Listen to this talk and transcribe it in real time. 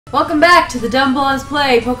Welcome back to the Dumb Blondes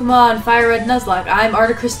Play Pokemon Fire Red Nuzlocke. I'm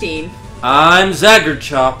Arta Christine. I'm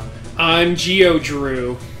Zaggerchop. I'm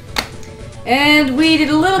Geodrew. And we did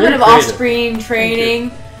a little Very bit of creative. off-screen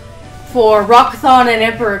training for Rockathon and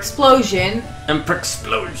Emperor Explosion. Emperor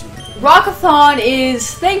Explosion. Rockathon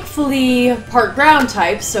is thankfully part ground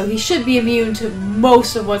type, so he should be immune to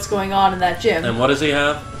most of what's going on in that gym. And what does he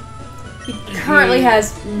have? He currently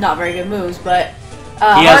has not very good moves, but He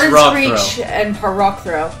has Hardened Rock Screech and Rock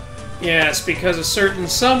Throw. Yes, because a certain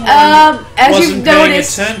someone As wasn't you've paying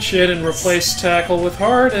noticed, attention and replaced Tackle with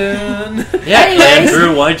Harden. Yeah, Anyways.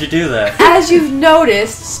 Andrew, why'd you do that? as you've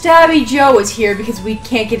noticed, Stabby Joe is here because we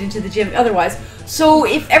can't get into the gym otherwise. So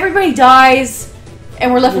if everybody dies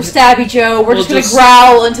and we're left with Stabby Joe, we're We'll just gonna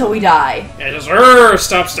growl until we die. Yeah, just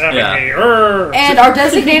stop stabbing me. And our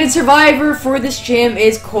designated survivor for this gym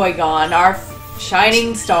is Koigon, our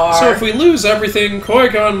shining star. So if we lose everything,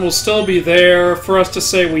 Koigon will still be there for us to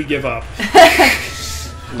say we give up.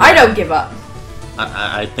 I don't give up.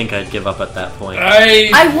 I think I'd give up at that point.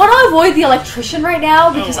 I want to avoid the electrician right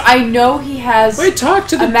now because I know he has. Wait, talk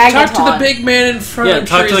to the Magneton. big man in front. Yeah, I'm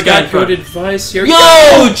talk sure to he's the guy got in front. good advice here.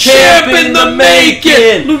 Yo, champ in the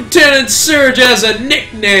making! Lieutenant Surge has a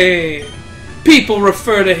nickname. People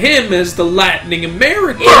refer to him as the Lightning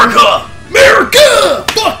American. America!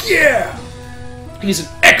 Fuck yeah! He's an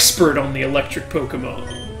expert on the electric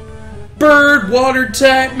Pokemon. Bird, water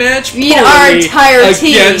type match Beat our poorly entire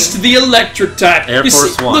team against the electric type. Air You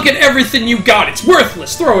Force see, One. look at everything you got. It's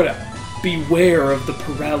worthless. Throw it out. Beware of the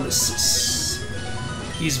paralysis.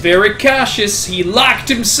 He's very cautious. He locked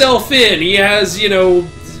himself in. He has, you know,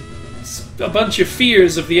 a bunch of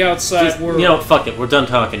fears of the outside Just, world. you know, fuck it. We're done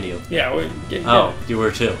talking to you. Yeah. Oh, you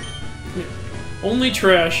were too. Only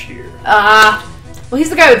trash here. Well, he's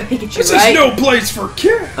the guy with the Pikachu, This right? is no place for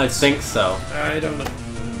cats. I think so. I don't know.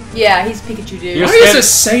 Yeah, he's Pikachu dude. You're Why is a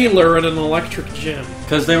sailor in an electric gym?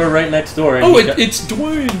 Because they were right next door. And Oh, he got- it's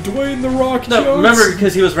Dwayne the Rock No, Jones. remember,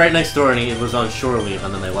 because he was right next door and he was on shore leave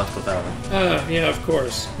and then they left without him. Yeah, of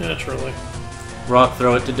course. Naturally. Rock,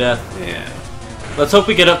 throw it to death. Yeah. Let's hope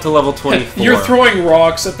we get up to level 24. You're throwing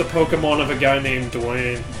rocks at the Pokemon of a guy named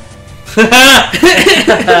Dwayne.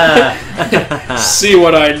 See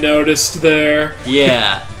what I noticed there?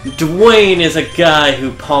 Yeah. Dwayne is a guy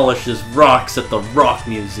who polishes rocks at the Rock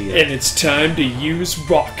Museum. And it's time to use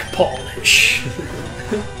rock polish.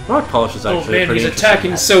 Rock polish is actually Oh man, pretty he's interesting.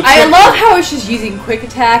 attacking so I quickly. love how it's just using Quick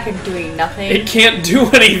Attack and doing nothing. It can't do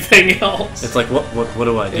anything else. It's like, what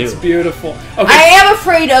do I do? It's beautiful. I Okay. am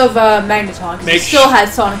afraid of Magneton because he Make still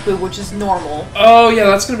has Sonic Boom, which is normal. Oh yeah,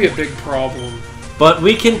 that's gonna be a big problem. But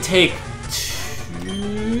we can take...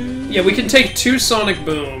 Yeah, we can take 2 Sonic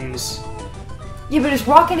Booms. Yeah, but is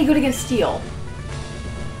Rock any good against Steel?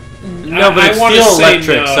 No, but it's wanna still say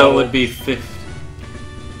electric, no. so it would be 50.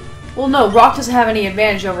 Well, no, Rock doesn't have any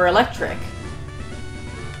advantage over Electric.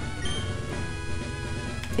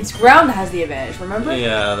 It's Ground that has the advantage, remember?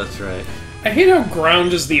 Yeah, that's right. I hate how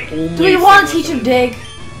ground is the only. Do we want to thing teach him with Dig?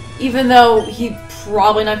 Even though he's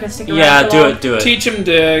probably not going to stick around Yeah, for do long. it, do it. Teach him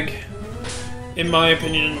dig. In my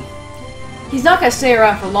opinion, He's not going to stay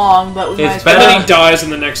around for long, but we might It's as well. and better- then he dies in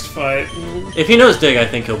the next fight. If he knows Dig, I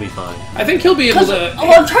think he'll be fine. I think he'll be able 'Cause- to.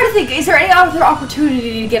 well, I'm trying to think, is there any other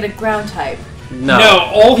opportunity to get a Ground type? No. No,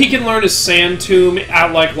 all he can learn is Sand Tomb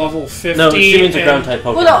at like level 50. No, she means a and- ground type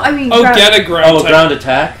Pokemon. Well, no, I mean, Oh, get a ground Oh, a type. ground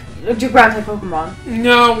attack? do Ground type Pokemon.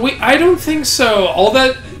 No, I don't think so.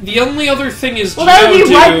 The only other thing is Well, that would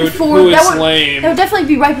be right Geodude, before. who That is would lame. definitely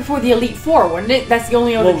be right before the Elite Four, wouldn't it? That's the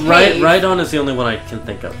only other Well, cave. Rhydon is the only one I can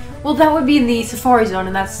think of. Well, that would be in the Safari Zone,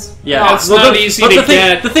 and that's Yeah, not. That's not easy to the thing,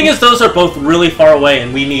 get. The thing is, those are both really far away,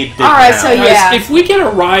 and we need Dig Alright, now. so Guys, yeah. if we get a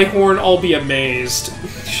Rhyhorn, I'll be amazed.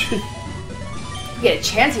 If you get a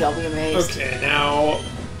chance, I'll be amazed. Okay, now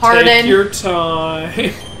Harden. take your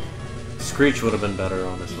time. Screech would have been better,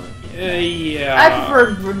 honestly. Yeah. I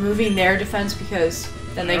prefer removing their defense because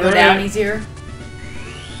then they go Alright. down easier.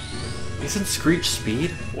 Isn't Screech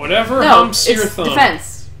speed? Whatever No, humps it's your thumb.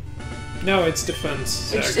 defense. No, it's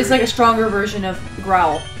defense. It's Zachary. like a stronger version of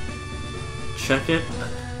Growl. Check it.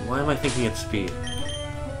 Why am I thinking it's speed?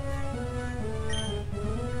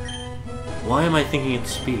 Why am I thinking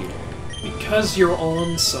it's speed? Because you're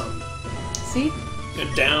on some. See?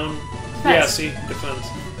 Down. Defense. Yeah, see? Defense.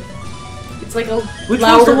 It's like a Which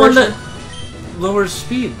louder one's the one version. that lowers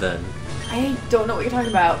speed, then? I don't know what you're talking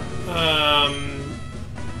about.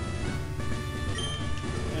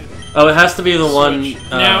 Oh, it has to be the one... Switch.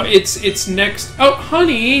 Now it's next. Oh,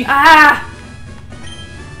 honey! Ah!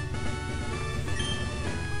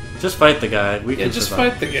 Just fight the guy. We Yeah, can just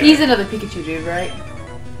survive. fight the guy. He's another Pikachu dude, right?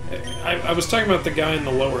 I was talking about the guy in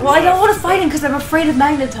the lower Well, I don't left. want to fight him because I'm afraid of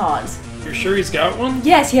magnetons. You're sure he's got one?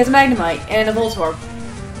 Yes, he has a Magnemite and a Voltorb.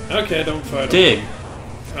 Okay, don't fight him.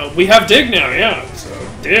 Dig. We have Dig now, yeah. So,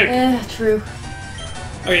 Dig. True.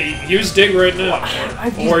 Okay, use Dig right now.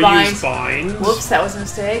 I've Or used Bind. use Bind. Whoops, that was a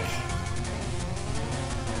mistake.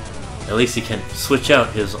 At least he can switch out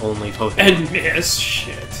his only Pokemon. And miss.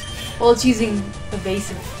 Shit. Well, it's using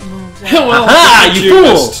evasive moves. Well, Aha, you fool!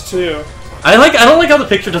 missed too. I don't like how the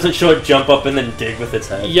picture doesn't show it jump up and then dig with its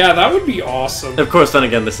head. Yeah, that would be awesome. Of course, then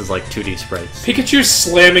again, this is like 2D sprites. Pikachu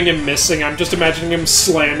slamming and missing. I'm just imagining him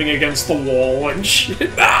slamming against the wall and shit.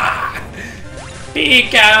 Ah!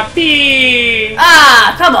 Pika-Pee!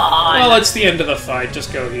 Ah, come on! Well, it's the end of the fight.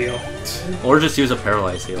 Just go heal. Or just use a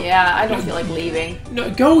Paralyze Heal. Yeah, I don't feel like leaving. No,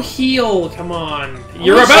 go heal. Come on.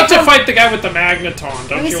 You're me about see to how- fight the guy with the Magneton.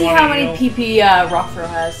 Don't Let me you see want how to many heal? PP Rockthrow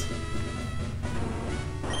has.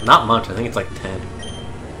 Not much, I think it's like 10.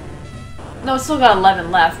 No, it's still got 11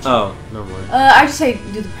 left. Oh, no more. I just say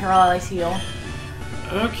do the Paralyze Heal.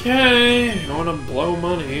 Okay, you want to blow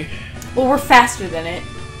money. Well, we're faster than it.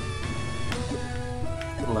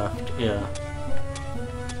 Left, yeah.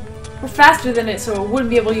 We're faster than it, so it wouldn't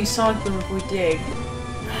be able to use Sonic Boom if we dig.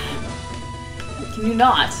 Can you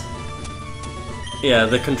not? Yeah,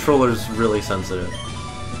 the controller's really sensitive.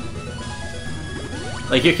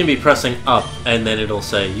 Like, you can be pressing up, and then it'll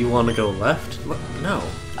say, you want to go left? No.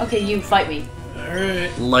 Okay, you fight me.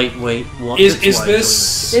 Alright. Lightweight. Is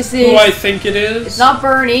this This who is- I think it is? It's not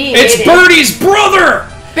Bernie. It's it is Birdie's brother!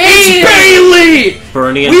 Bailey! It's Bailey!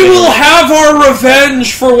 Bernie and We Bailey. will have our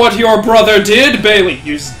revenge for what your brother did, Bailey.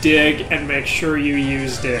 Use Dig and make sure you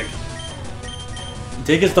use Dig.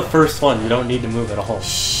 Dig is the first one, you don't need to move at all.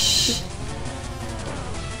 Shh.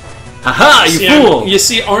 Haha, you See, fool! You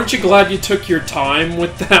see, aren't you glad you took your time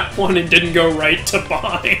with that one and didn't go right to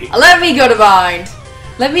Bind? Let me go to Bind.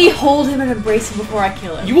 Let me hold him and embrace him before I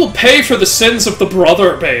kill him. You will pay for the sins of the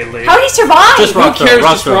brother, Bailey. How did he survive? Just Who rock throw, cares?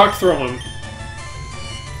 rock Just throw. rock throw him.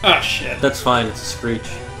 Ah, shit. That's fine, it's a Screech.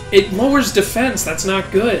 It lowers defense. That's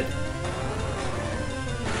not good.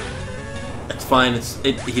 It's fine,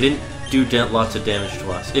 he didn't do lots of damage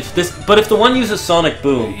to us. But if the one uses Sonic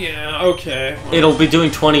Boom, Yeah, okay. it'll be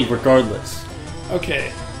doing 20 regardless.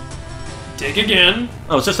 Okay. Dig again.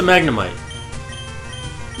 Oh, it's just a Magnemite.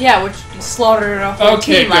 Yeah, which slaughtered a whole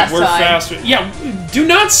Okay, team good. last We're time. faster. Yeah, do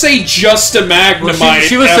not say just a Magnemite. Well,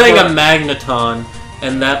 she was ever. saying a Magneton,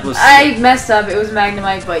 and that was... I messed up. It was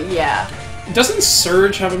Magnemite, but yeah. Doesn't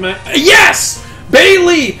Surge have a Yes!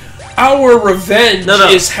 Bailey! Our revenge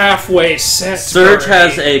is halfway set. Surge Bernie.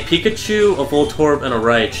 has a Pikachu, a Voltorb, and a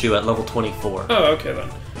Raichu at level 24. Oh, okay then.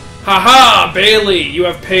 Haha, Bailey! You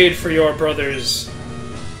have paid for your brother's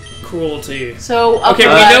cruelty. So, Okay,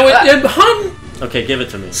 upper we know left- it. Hun! Okay, give it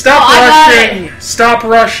to me. Stop Oh, I got rushing! Stop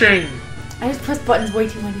rushing! I just pressed buttons way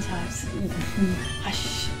too many times.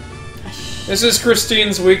 Hush. Hush. This is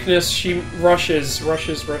Christine's weakness. She rushes.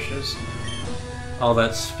 All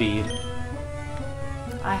that speed.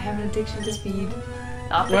 I have an addiction to speed.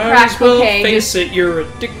 Not the Might crack as well cocaine. face it, you're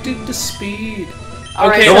addicted to speed.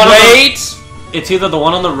 Alright, Okay, The one on wait! It's either the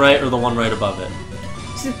one on the right or the one right above it.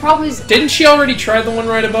 So the problem is, Didn't she already try the one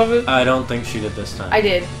right above it? I don't think she did this time. I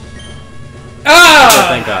did. Ah! Oh,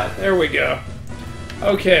 thank God. There we go.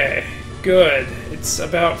 Okay, good. It's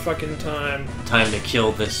about fucking time. Time to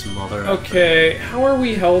kill this mother. Okay, how are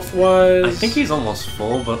we health-wise? I think he's almost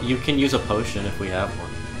full, but you can use a potion if we have one.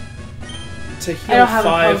 To heal I don't have a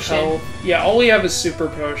 5 potion. health. Yeah, all we have is super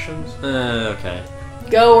potions. Okay.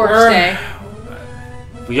 Go or stay.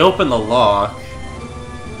 We open the lock.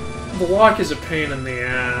 The lock is a pain in the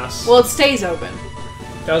ass. Well, it stays open.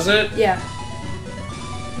 Does it? Yeah.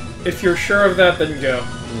 If you're sure of that, then go.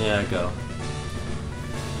 Yeah, go.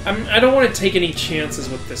 I don't want to take any chances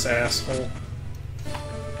with this asshole.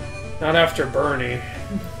 Not after Bernie.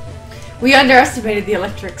 We underestimated the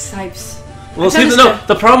electric types. Well, see,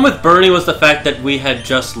 the problem with Bernie was the fact that we had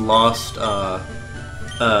just lost, Why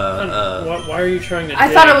are you trying to I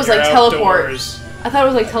dig? thought it was You're like teleport. outdoors. I thought it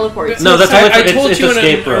was like teleport. No, that's I only for- told it's you in an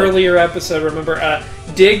escape rope. earlier episode, remember,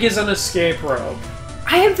 dig is an escape rope.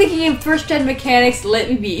 I am thinking in first gen mechanics, let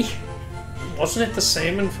me be. Wasn't it the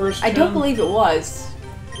same in first I gen? don't believe it was.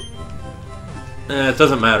 it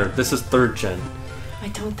doesn't matter. This is 3rd gen. I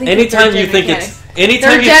don't think Anytime it's you think mechanics. it's...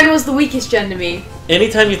 Anytime Third you... gen was the weakest gen to me.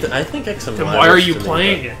 Anytime you... I think X and Then Y why are works you to me,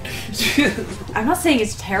 playing but- it? I'm not saying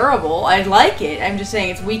it's terrible. I like it. I'm just saying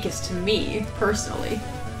it's weakest to me, personally.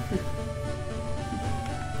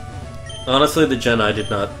 Honestly, the gen I did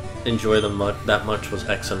not enjoy that much was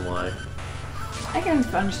X and Y. I can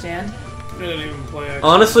understand. I didn't even play X.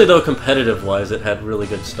 Honestly, though, competitive-wise, it had really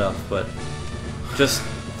good stuff, but just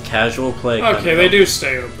casual play. Okay, they do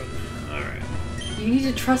stay open. Alright. You need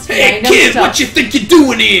to trust me. I Hey know kid, stuff. what you think you're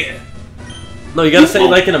doing here? No, you gotta say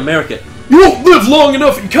like in America. You won't live long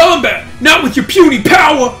enough in combat! Not with your puny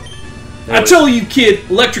power! I tell you, kid,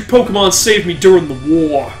 electric Pokemon saved me during the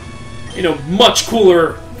war. You know, much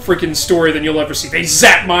cooler freaking story than you'll ever see. They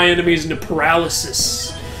zap my enemies into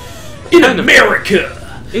paralysis. In America!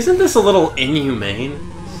 Isn't this a little inhumane?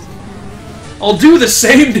 I'll do the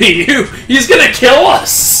same to you! He's gonna kill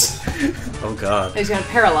us! Oh god. He's gonna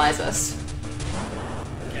paralyze us.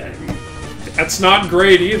 That's not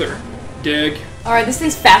great either. Dig. Alright, this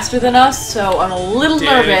thing's faster than us, so I'm a little Dig.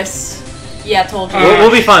 nervous. Yeah, I told you.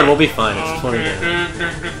 We'll be fine, we'll be fine. It's 20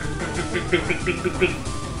 damage.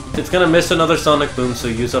 It's gonna miss another Sonic Boom, so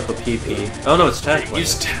use up a PP. Oh no, it's Tackle.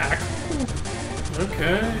 Use tackle.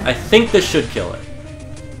 Okay. I think this should kill it.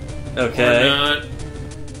 Okay. Or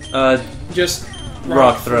not. Just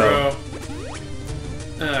rock throw.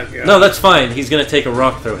 Oh god. No, that's fine. He's gonna take a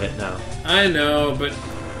rock throw hit now. I know, but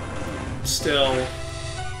still.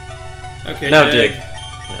 Okay, Now dig.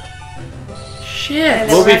 Shit.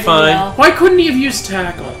 We'll be fine. Why couldn't he have used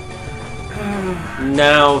tackle?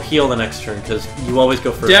 Now heal the next turn, because you always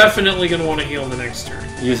go first. Definitely gonna want to heal the next turn.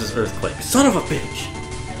 Uses Earthquake. Son of a bitch!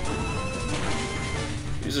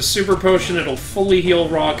 Use a super potion, it'll fully heal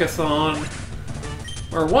Rockathon.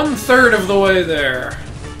 We're 1/3 of the way there.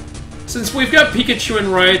 Since we've got Pikachu and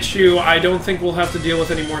Raichu, I don't think we'll have to deal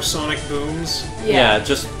with any more Sonic Booms. Yeah,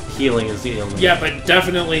 just healing is the only. Yeah, but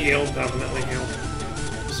definitely heal, definitely heal.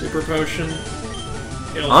 Super potion.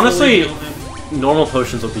 It'll Honestly, fully heal him. normal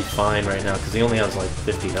potions will be fine right now, because he only has like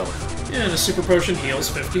 50 health. Yeah, and a super potion heals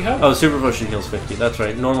 50 health. Oh, super potion heals 50, that's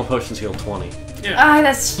right. Normal potions heal 20. Yeah. Ah,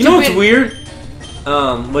 that's stupid. You know what's weird?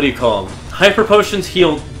 What do you call them? Hyper potions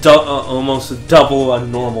heal almost double a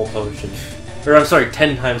normal potion. Or, I'm sorry,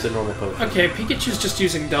 10 times a normal potion. Okay, Pikachu's just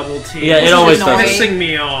using double T. Yeah, it always does. Pissing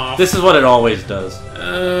me off. This is what it always does.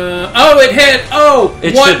 Oh, it hit! Oh!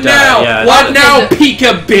 It what should now? die, yeah. What now,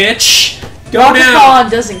 Pika bitch? Go down!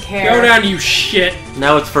 Rockathon doesn't care. Go down, you shit.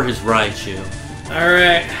 Now it's for his Raichu.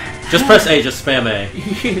 Alright. Just press A, just spam A.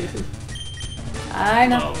 I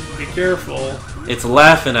know. Oh, be careful. It's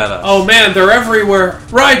laughing at us. Oh man, they're everywhere.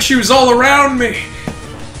 Raichu's all around me.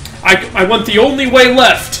 I went the only way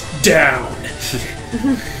left. Down.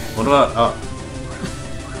 What about up?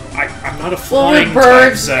 I'm not a Well, flying with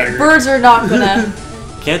birds, type Zagger. birds are not gonna.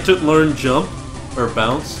 Can't it learn jump? Or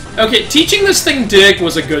bounce? Okay, teaching this thing dig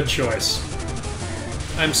was a good choice.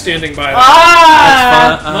 I'm standing by that.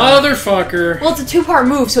 Ah! Motherfucker. Well, it's a two-part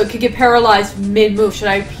move, so it could get paralyzed mid-move. Should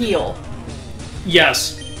I heal?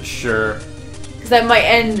 Yes. Sure. Because that might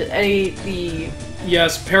end the...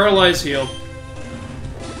 Yes, paralyze heal.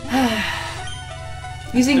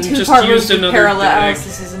 Using And just two-part used moves with another paralysis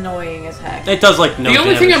dig. This is annoying as heck. It does like no The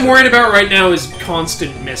only thing damage. I'm worried about right now is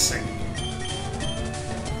constant missing.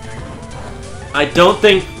 I don't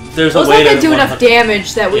think there's Well, a it's way not to... gonna do enough 100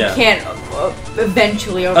 damage that we Yeah. can't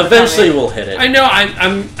eventually overcome Eventually it. we'll hit it. I know,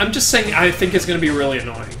 I'm just saying I think it's gonna be really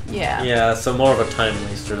annoying. Yeah. Yeah, so more of a time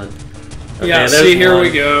waster than... Okay, Yeah, there's see, here one.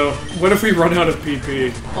 we go. What if we run out of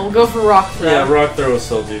PP? Well, we'll go for rock throw. Yeah, rock throw will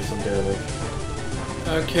still do some damage.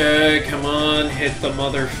 Okay, come on, hit the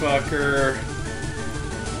motherfucker.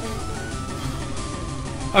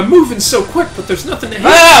 I'm moving so quick, but there's nothing to hit.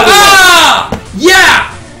 Ah!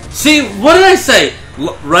 Yeah! See, what did I say?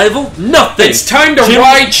 Rival? Nothing! It's time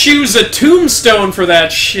to choose a tombstone for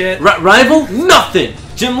that shit. Rival? Nothing!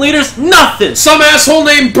 Gym leaders? Nothing! Some asshole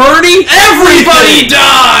named Bernie? Everybody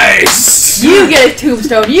dies! You get a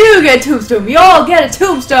tombstone. You get a tombstone. We all get a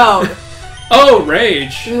tombstone. Oh,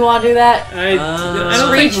 Rage. Do we want to do that? I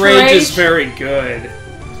don't Reach think Rage is Rage? very good.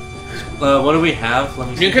 What do we have? Let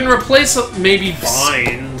me see. You can replace maybe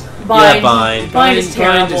Bind. Bind. Yeah, Bind. Bind is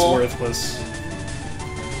terrible. Bind is worthless.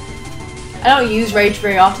 I don't use Rage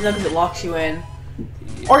very often though because it locks you in.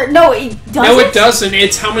 Or no, it doesn't. No, it doesn't.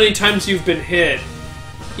 It's how many times you've been hit.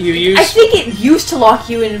 You use. I think it used to lock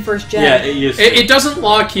you in first gen. Yeah, it used to. It doesn't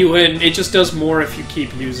lock you in. It just does more if you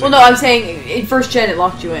keep using. Well, no, I'm saying in first gen it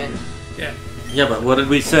locked you in. Yeah. Yeah, but what did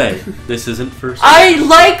we say? This isn't first. I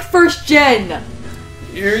like first gen.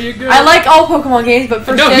 Here you go. I like all Pokemon games, but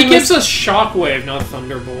first No, gen he gives was, us Shockwave, not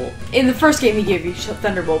Thunderbolt. in the first game he gave you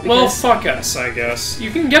Thunderbolt Well, because fuck us, I guess.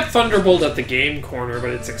 You can get Thunderbolt at the game corner, but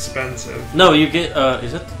it's expensive. No, you get.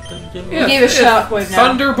 Is it? Yeah, gave us Shockwave now.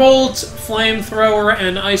 Thunderbolt, Flamethrower,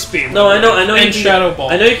 and Ice Beam. No, I know. And you can Shadow get,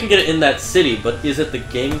 Ball. I know you can get it in that city, but is it the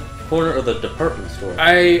game corner or the department store?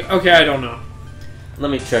 I don't know. Let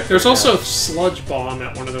me check. There's right also now. Sludge Bomb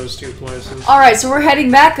at one of those two places. Alright, so we're heading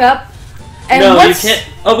back up. And no, what's... you can't.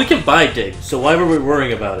 Oh, we can buy dig. So why were we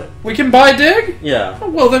worrying about it? We can buy dig? Yeah. Oh,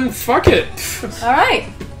 well, then fuck it. Alright.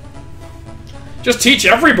 Just teach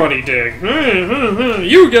everybody dig.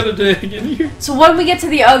 You get a dig. And you... So when we get to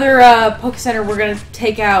the other Poke Center, we're gonna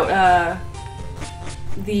take out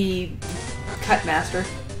the Cut Master.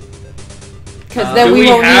 Because then do we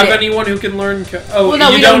won't have need it. anyone who can learn? Oh, well, no,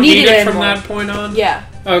 you we don't don't need it it from anymore. that point on. Yeah.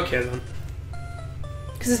 Okay then.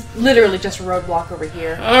 Because it's literally just a roadblock over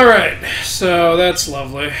here. All right. So that's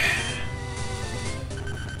lovely.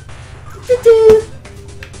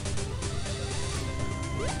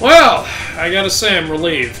 Well, I gotta say I'm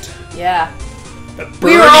relieved. Yeah. But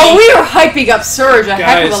We were hyping up Surge a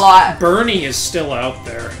heck of a lot. Bernie is still out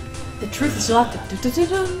there. The truth is not.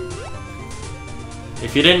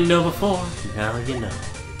 If you didn't know before, now you know.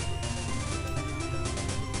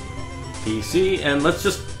 PC, and let's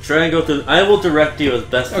just try and go through. I will direct you as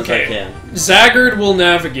best as I can. Zaggard will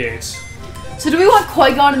navigate. So do we want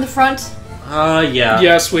Qui-Gon in the front? Yeah.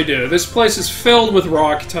 Yes, we do. This place is filled with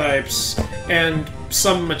rock types and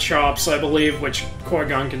some Machops, I believe, which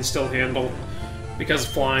Qui-Gon can still handle because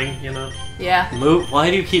of flying, you know. Yeah. Move. Why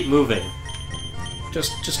do you keep moving?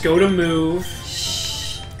 Just go to move,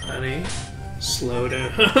 Shh. honey. Slow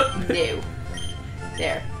down. No.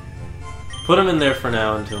 There. Put him in there for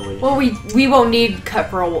now until we. Well, we won't need Cut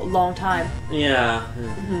for a long time. Yeah.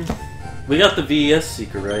 We got the VES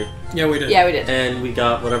Seeker, right? Yeah, we did. Yeah, we did. And we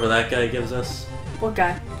got whatever that guy gives us. What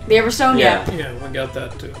guy? The Everstone? Yeah. Yeah, we got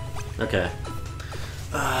that too. Okay.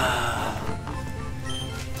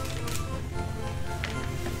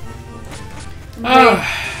 Okay.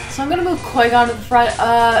 So I'm gonna move Qui-Gon to the front.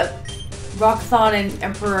 Rockathon and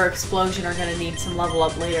Emperor Explosion are gonna need some level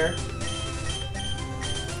up later.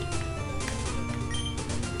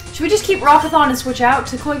 Should we just keep Rockathon and switch out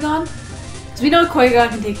to Qui-Gon? Because we know Qui-Gon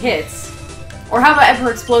can take hits. Or how about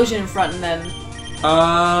Emperor Explosion in front and then...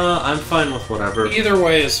 I'm fine with whatever. Either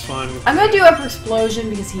way is fine. I'm gonna do Emperor Explosion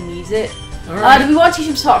because he needs it. Alright. Do we want to teach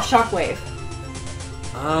him Shockwave?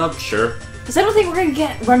 Sure. Because I don't think we're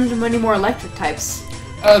gonna run into many more electric types.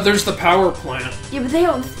 There's the power plant. Yeah, but they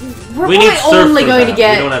don't... We're We need probably surf only for going that. to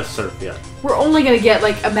get... We don't have surf yet. We're only gonna get,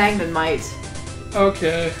 like, a Magnetite.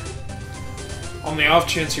 Okay. On the off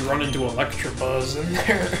chance you run into Electabuzz in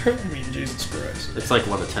there. I mean, Jesus Christ. It's like,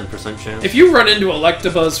 what, a 10% chance? If you run into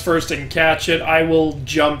Electabuzz first and catch it, I will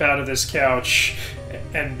jump out of this couch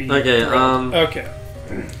and be... Okay, thrilled. Okay.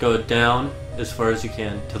 Go down as far as you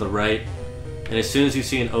can, to the right, and as soon as you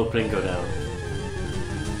see an opening, go down.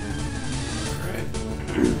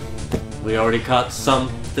 We already caught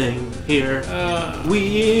something here.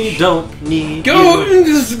 We don't need Go!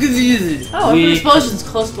 you. Oh, Emperor Explosion's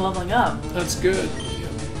close to leveling up. That's good.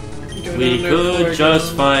 Go We down there, could just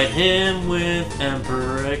Qui-Gon. fight him with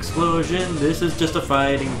Emperor Explosion. This is just a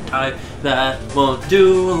fighting type that won't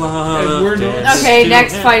do a lot And of we're not- damage Okay, to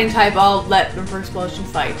next him. fighting type, I'll let Emperor Explosion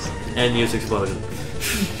fight. And use Explosion.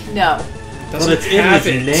 No. Doesn't But it's in have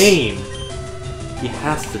his it. name. He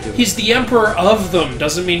has to do it. He's the emperor of them.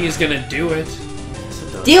 Doesn't mean he's gonna do it.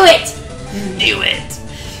 Do it! Do it!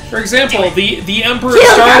 For example, the emperor Kill of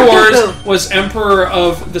Star Dr. Wars Who. was emperor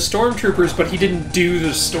of the stormtroopers, but he didn't do the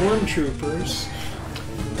stormtroopers.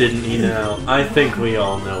 Didn't he now? I think we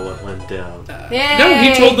all know what went down. Yay! No,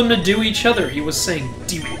 he told them to do each other. He was saying,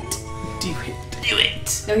 "Do it, do it, do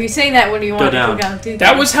it." No, he was saying that when you wanted down. to go down. Do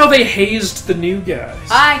That was how they hazed the new guys.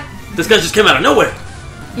 Hi. This guy just came out of nowhere.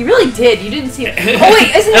 You really did. You didn't see it. Oh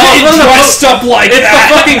wait, isn't They that? dressed up like It's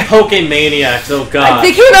that. the fucking Pokemaniacs, oh god.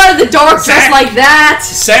 They came out of the dark Zack. just like that.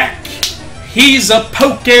 Zack, he's a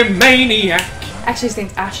Pokemaniac. Actually, his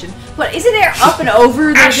name's Ashton. But isn't there up and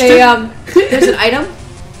over? There's Ashton? there's an item.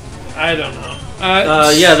 I don't know.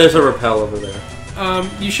 Yeah, there's a repel over there.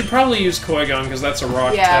 You should probably use Qui-Gon because that's a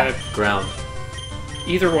rock Yeah. type. Ground.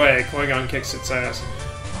 Either way, Qui-Gon kicks its ass.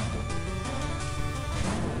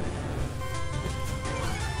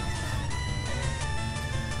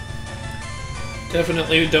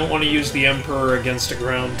 Definitely don't want to use the Emperor against a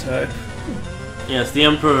ground type. Yes, the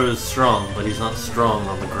Emperor is strong, but he's not strong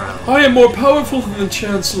on the ground. I am more powerful than the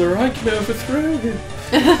Chancellor. I can overthrow him.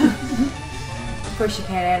 Of course you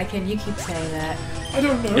can, Anakin. You keep saying that. I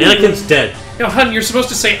don't know. Anakin's dead. No, hun, you're supposed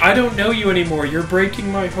to say, I don't know you anymore. You're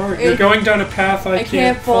breaking my heart. You're going down a path I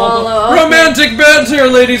can't follow. Okay. Romantic banter,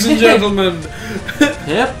 ladies and gentlemen.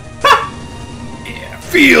 Yep. Yeah,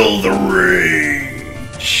 feel the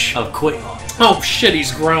rage. Of Qui-Gon. Oh shit,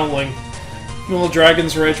 he's growling. Well,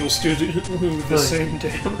 Dragon's Rage will still do the same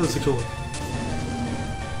damn. That's cool.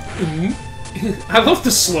 I love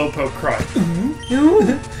the slowpoke cry.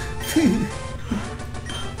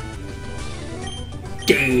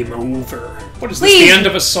 Game over. What is this, the end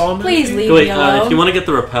of a saw movie? Please leave Wait, me alone. if you want to get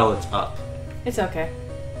the rappel, it's up. It's okay.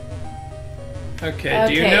 Okay,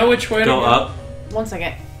 do you know which way to go? Up. 1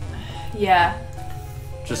 second. Yeah.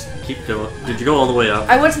 Just keep going. Did you go all the way up?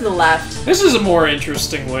 I went to the left. This is a more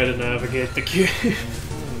interesting way to navigate the cube.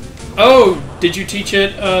 Oh, did you teach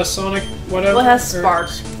it Sonic whatever? Well, it has Spark.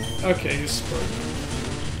 Okay, use Spark.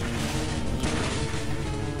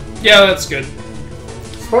 Yeah, that's good.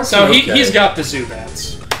 Spark's So okay. he's got the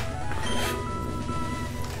Zubats.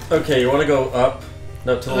 Okay, you want to go up?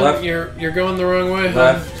 No, to the left. You're going the wrong way, huh?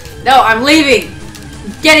 Left. No, I'm leaving.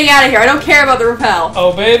 Getting out of here. I don't care about the rappel.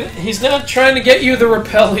 Oh, babe, he's not trying to get you the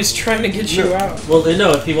rappel. He's trying to get you out. Well,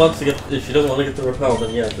 no. If he wants to get, if she doesn't want to get the rappel,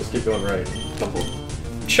 then yeah, just keep going right.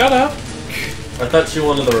 Shut up. I thought she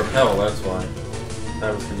wanted the rappel. That's why.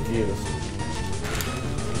 I was confused.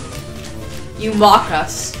 You mock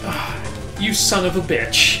us. You son of a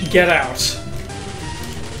bitch. Get out.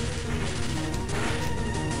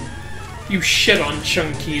 You shit on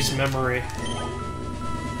Chunky's memory.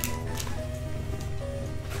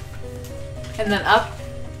 And then up.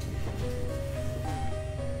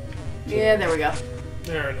 Yeah, there we go.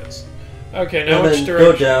 There it is. Okay, now And which then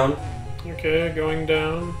direction? go down. Okay, going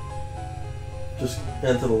down. Just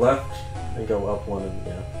and to the left and go up one and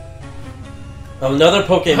yeah. Another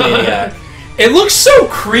Pokemaniac. It looks so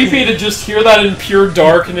creepy to just hear that in pure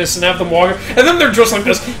darkness and have them walk, and then they're just like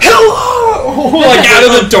this, hello, like out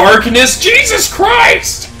of the darkness. Jesus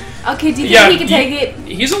Christ! Okay, do you think he can take it?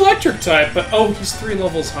 He's electric type, but oh, he's 3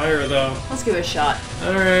 levels higher though. Let's give it a shot.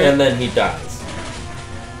 All right. And then he dies.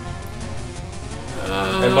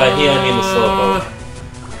 And by he, I mean the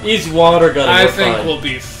Slowpoke. He's water gunning. I think we'll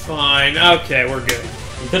be fine. Okay, we're good.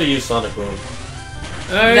 You could have used Sonic Boom.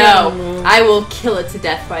 No, I will kill it to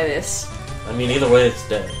death by this. I mean, either way, it's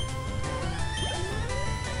dead.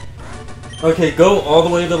 Okay, go all the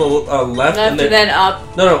way to the left, And then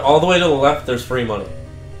up. No, all the way to the left. There's free money.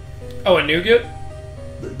 Oh, a nougat?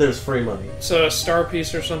 There's free money. So a star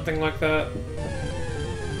piece or something like that.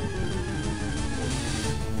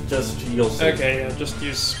 Just you'll see. Okay, yeah, just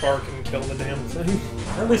use Spark and kill the damn thing.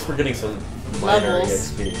 At least we're getting some minor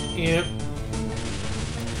Levels. EXP. Yep.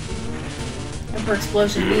 Emperor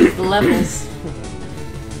Explosion needs the levels.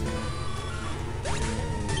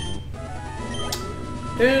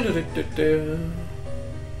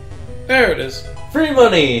 There it is. Free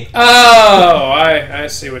money! Oh, I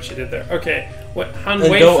see what you did there. Okay, what? Hun,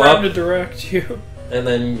 And wait go for up. him to direct you. And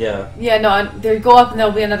then, yeah. Yeah, no, there go up and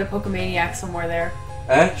there'll be another Pokemaniac somewhere there.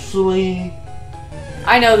 Actually,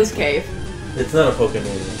 I know this cave. it's not a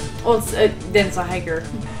Pokemon. Well, then it's a hiker.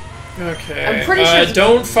 Okay. I'm pretty sure it's-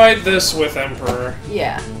 Don't fight this with Emperor.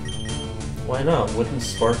 Yeah. Why not? Wouldn't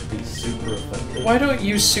Spark be super effective? Why don't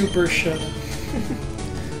you super shut up?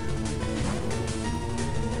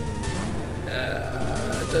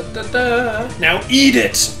 Now eat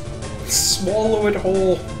it! Swallow it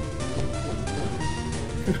whole.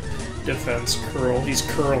 Defense curl. He's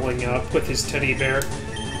curling up with his teddy bear.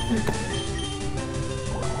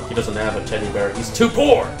 He doesn't have a teddy bear. He's too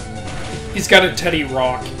poor! He's got a teddy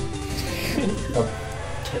rock.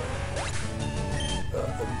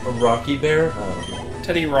 A Rocky Bear? I don't know.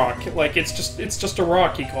 Teddy rock. Like it's just a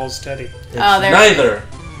rock he calls Teddy. It's Oh, there- neither!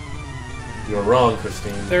 You're wrong,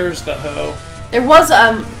 Christine. There's the hoe. There was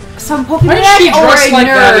some Why Pokemaniac is she or dressed a like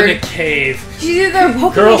that in a nerd. cave? She's either a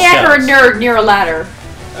Girl Pokemaniac or a Scouts. nerd near a ladder.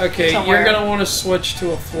 Okay, Somewhere. you're gonna want to switch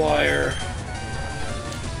to a flyer.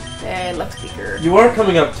 Hey, Lex Speaker. You are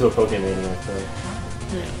coming up to a Pokemaniac,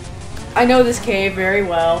 though. I know this cave very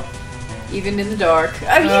well, even in the dark.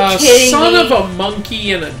 Are you kidding son me? of a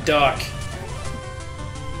monkey and a duck.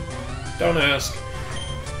 Don't ask.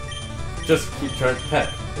 Just keep trying to peck.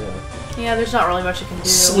 Yeah. Yeah, there's not really much you can do.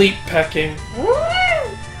 Sleep pecking.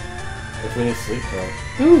 If we need sleep,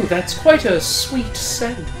 though. Ooh, that's quite a sweet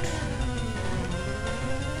scent.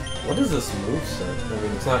 What is this moveset? I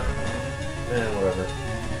mean, it's not... whatever.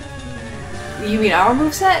 You mean our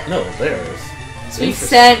moveset? No, theirs. Sweet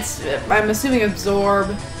Sense, I'm assuming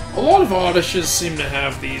Absorb. A lot of Oddishes seem to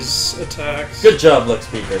have these attacks. Good job, Lex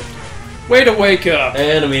Speaker. Way to wake up.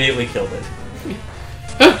 And immediately killed it.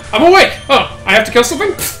 Huh, I'm awake! Oh, I have to kill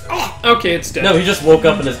something? Oh, okay, it's dead. No, he just woke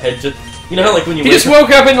up and his head just... You know how, like, when you He wake just up...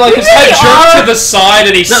 woke up and, like, his head jerked to the side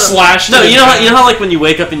and he slashed No, it. you know how, like, when you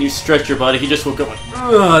wake up and you stretch your body, he just woke up like...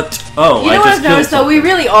 Oh, You I know what just I've noticed killed though? We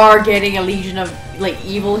really are getting a legion of like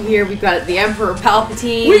evil here. We've got the Emperor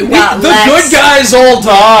Palpatine. We, We've got the Lex. good guys all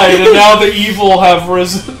died, and now the evil have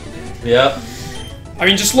risen. Yep. I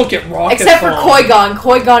mean, just look at Rockathon. Except for Qui-Gon.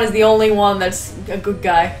 Qui-Gon is the only one that's a good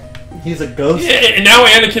guy. He's a ghost. Yeah, and now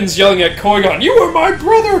Anakin's yelling at Qui-Gon, "You were my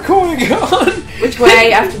brother, Qui-Gon!" Which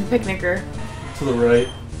way after the picnicker? To the right.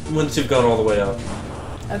 Once you've gone all the way up.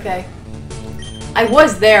 Okay. I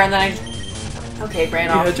was there and then I... Okay, ran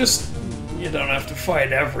off. Yeah, just... You don't have to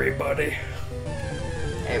fight everybody.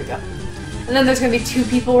 There we go. And then there's gonna be 2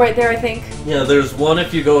 people right there, I think. Yeah, there's one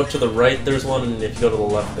if you go to the right, there's one if you go to the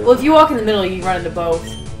left. Well, if you walk in the middle, you run into both.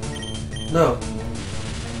 No.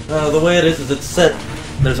 The way it is it's set.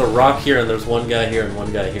 There's a rock here, and there's one guy here and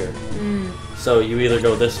one guy here. Mm. So you either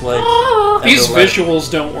go this way... These visuals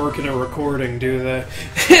don't work in a recording, do they?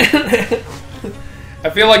 I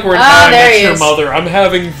feel like we're in How I Met Your Mother. I'm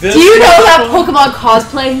having this... Do you know that Pokemon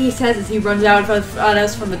cosplay he says as he runs out on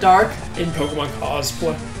us from the dark? In Pokemon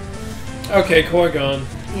cosplay? Okay, Qui-Gon.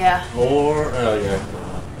 Yeah. Or... Oh, yeah.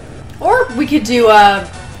 Or we could do,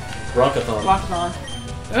 Rockathon. Rockathon.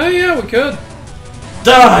 Oh, yeah, we could.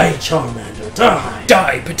 Die, Charmander, die!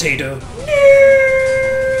 Die, Potato.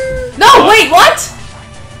 No, wait, what?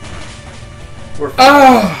 We're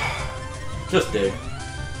fine. Just dig.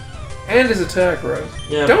 And his attack, right?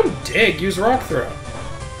 Yeah. Don't dig, use Rock Throw.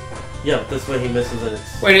 Yeah, this way he misses and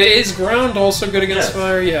it's... Wait, is ground also good against Yes.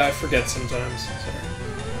 fire? Yeah, I forget sometimes. Sorry.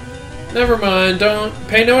 Never mind, don't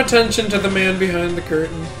pay no attention to the man behind the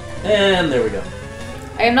curtain. And there we go.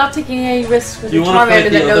 I am not taking any risks with Do you the want to fight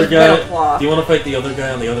Charmander the that other knows Metal Claw. guy? Do you want to fight the other guy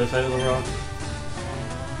on the other side of the rock?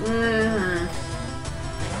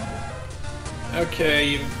 Okay,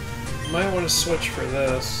 you might want to switch for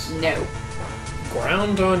this. No.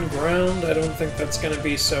 Ground on ground? I don't think that's going to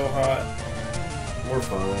be so hot. We're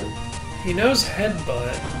fine. He knows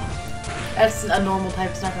Headbutt. That's a normal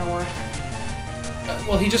type, it's not gonna work.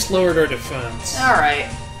 Well, he just lowered our defense. Alright.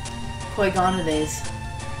 Qui-Gon it is.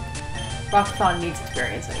 Rockathon needs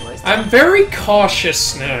experience anyways. I'm very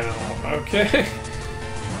cautious now, okay?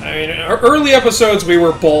 I mean, in our early episodes we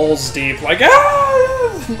were balls deep, like,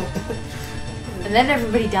 ah! And then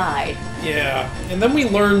everybody died. Yeah, and then we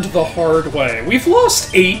learned the hard way. We've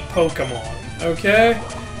lost 8 Pokemon, okay?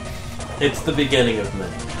 It's the beginning of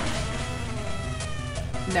many.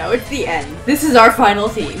 No, it's the end. This is our final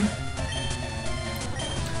team.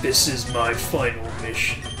 This is my final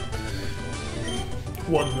mission.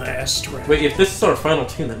 One last round. Wait, if this is our final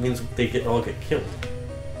team, that means they all get killed.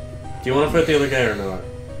 Do you want to fight the other guy or not?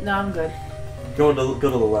 No, I'm good. Go to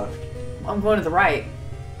the left. I'm going to the right.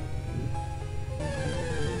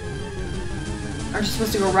 Aren't you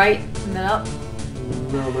supposed to go right and then up?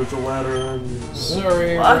 No, there's a ladder on...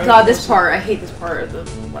 Sorry. Oh god, this part. I hate this part of the...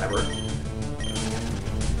 whatever.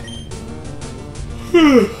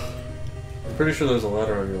 I'm pretty sure there's a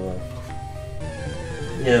ladder on your left.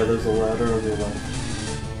 Yeah, there's a ladder on your left.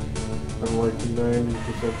 I'm like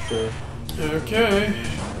 90% sure. Okay.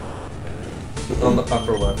 On the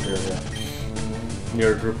upper left here, yeah.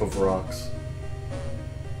 Near a group of rocks.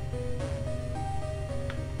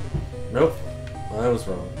 Nope. I was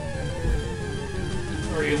wrong.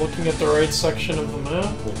 Are you looking at the right section of the map?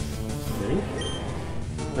 I think.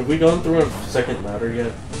 Have we gone through our second ladder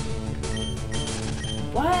yet?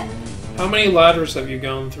 What? How many ladders have you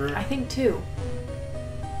gone through? I think 2.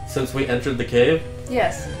 Since we entered the cave?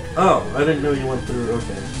 Yes. Oh, I didn't know you went through it.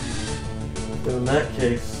 Okay. Then in that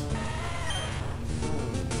case...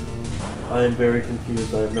 I am very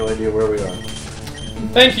confused. I have no idea where we are.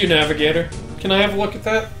 Thank you, Navigator. Can I have a look at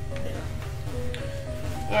that?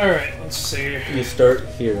 Alright, let's see. You start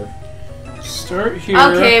here. Start here.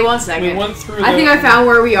 Okay, one second. We went through I think I found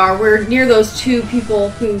where we are. We're near those 2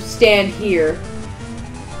 people who stand here.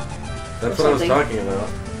 That's what I was talking about.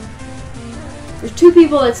 There's 2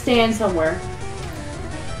 people that stand somewhere.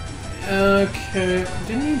 Okay.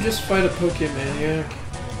 Didn't you just fight a Pokemaniac?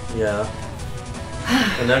 Yeah.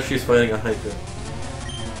 And now she's fighting a hiker.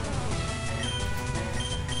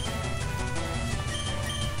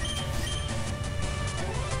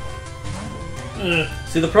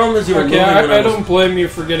 See, the problem is you were moving when I don't blame you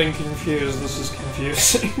for getting confused. This is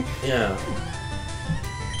confusing. Yeah.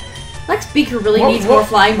 Lex Beaker really needs more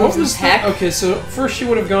flying moves than Heck. Okay, so first she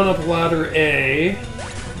would have gone up ladder A,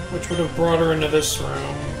 which would have brought her into this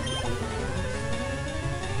room.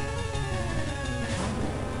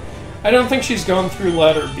 I don't think she's gone through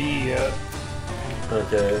ladder B yet.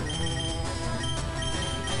 Okay.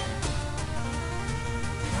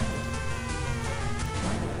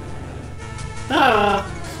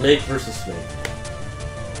 Snake versus snake.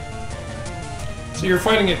 So you're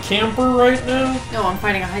fighting a camper right now? No, I'm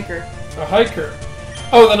fighting a hiker. A hiker.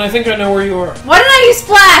 Oh, then I think I know where you are. Why didn't I use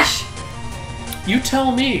Splash? You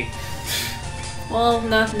tell me. Well,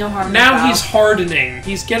 no harm. Now he's hardening.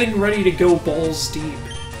 He's getting ready to go balls deep.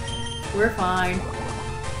 We're fine.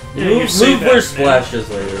 Yeah, you say move that, where Splash is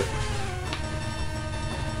later.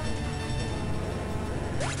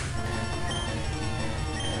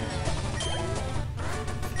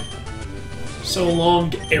 So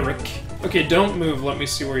long, Eric. Okay, don't move. Let me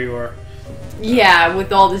see where you are. Yeah,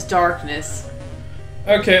 with all this darkness.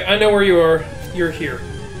 Okay, I know where you are. You're here.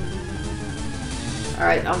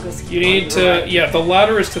 Alright, I'll go skip. You need to... Yeah, the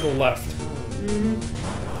ladder is to the left.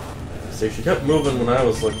 So she kept moving when I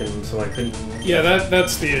was looking, so I couldn't... Yeah,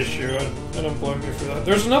 that's the issue. I don't blame you for that.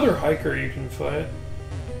 There's another hiker you can fight.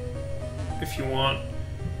 If you want.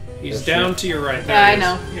 He's down to your right. Yeah, I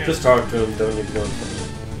know. Yeah. Just talk to him, don't need to go in front of him.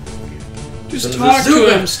 Just talk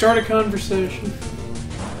to him, start a conversation.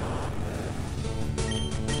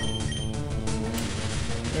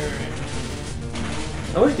 Alright.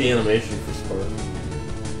 I like the animation for Spark.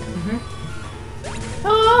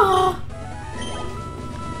 Ah!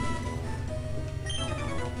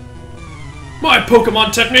 My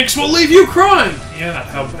Pokemon techniques will leave you crying! Yeah,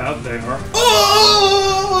 how bad they are.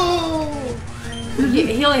 Oh!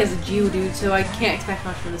 He only has a Geodude, so I can't expect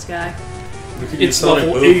much from this guy. It's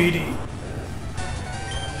level 80.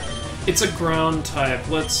 It's a ground type.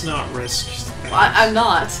 Let's not risk things. I'm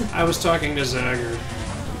not. I was talking to Zaggard.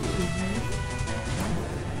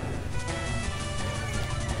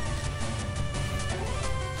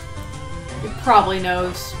 He probably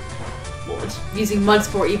knows what it's using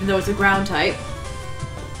Mudsport, even though it's a ground type.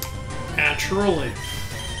 Naturally.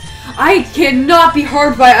 I cannot be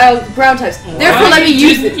harmed by ground types. Therefore, let me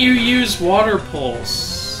use it. You use Water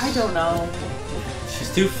Pulse. I don't know. She's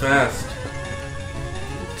too fast.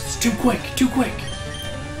 It's too quick. Too quick.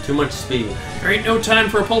 Too much speed. There ain't no time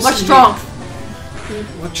for a pulse. Much strength.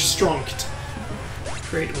 Much strength.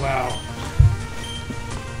 Great. Wow.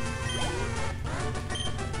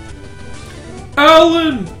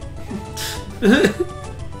 Alan.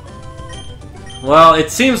 Well,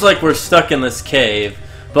 it seems like we're stuck in this cave,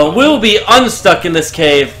 but we'll be unstuck in this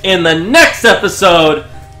cave in the next episode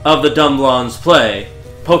of the Dumb Blondes Play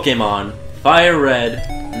Pokemon Fire Red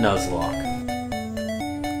Nuzlocke.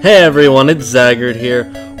 Hey everyone, it's Zaggard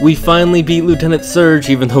here. We finally beat Lieutenant Surge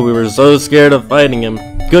even though we were so scared of fighting him.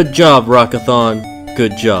 Good job, Rockathon.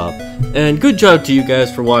 Good job. And good job to you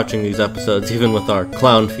guys for watching these episodes, even with our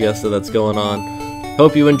clown fiesta that's going on.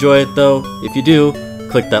 Hope you enjoy it though. If you do,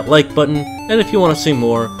 click that like button, and if you want to see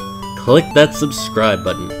more, click that subscribe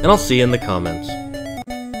button, and I'll see you in the comments.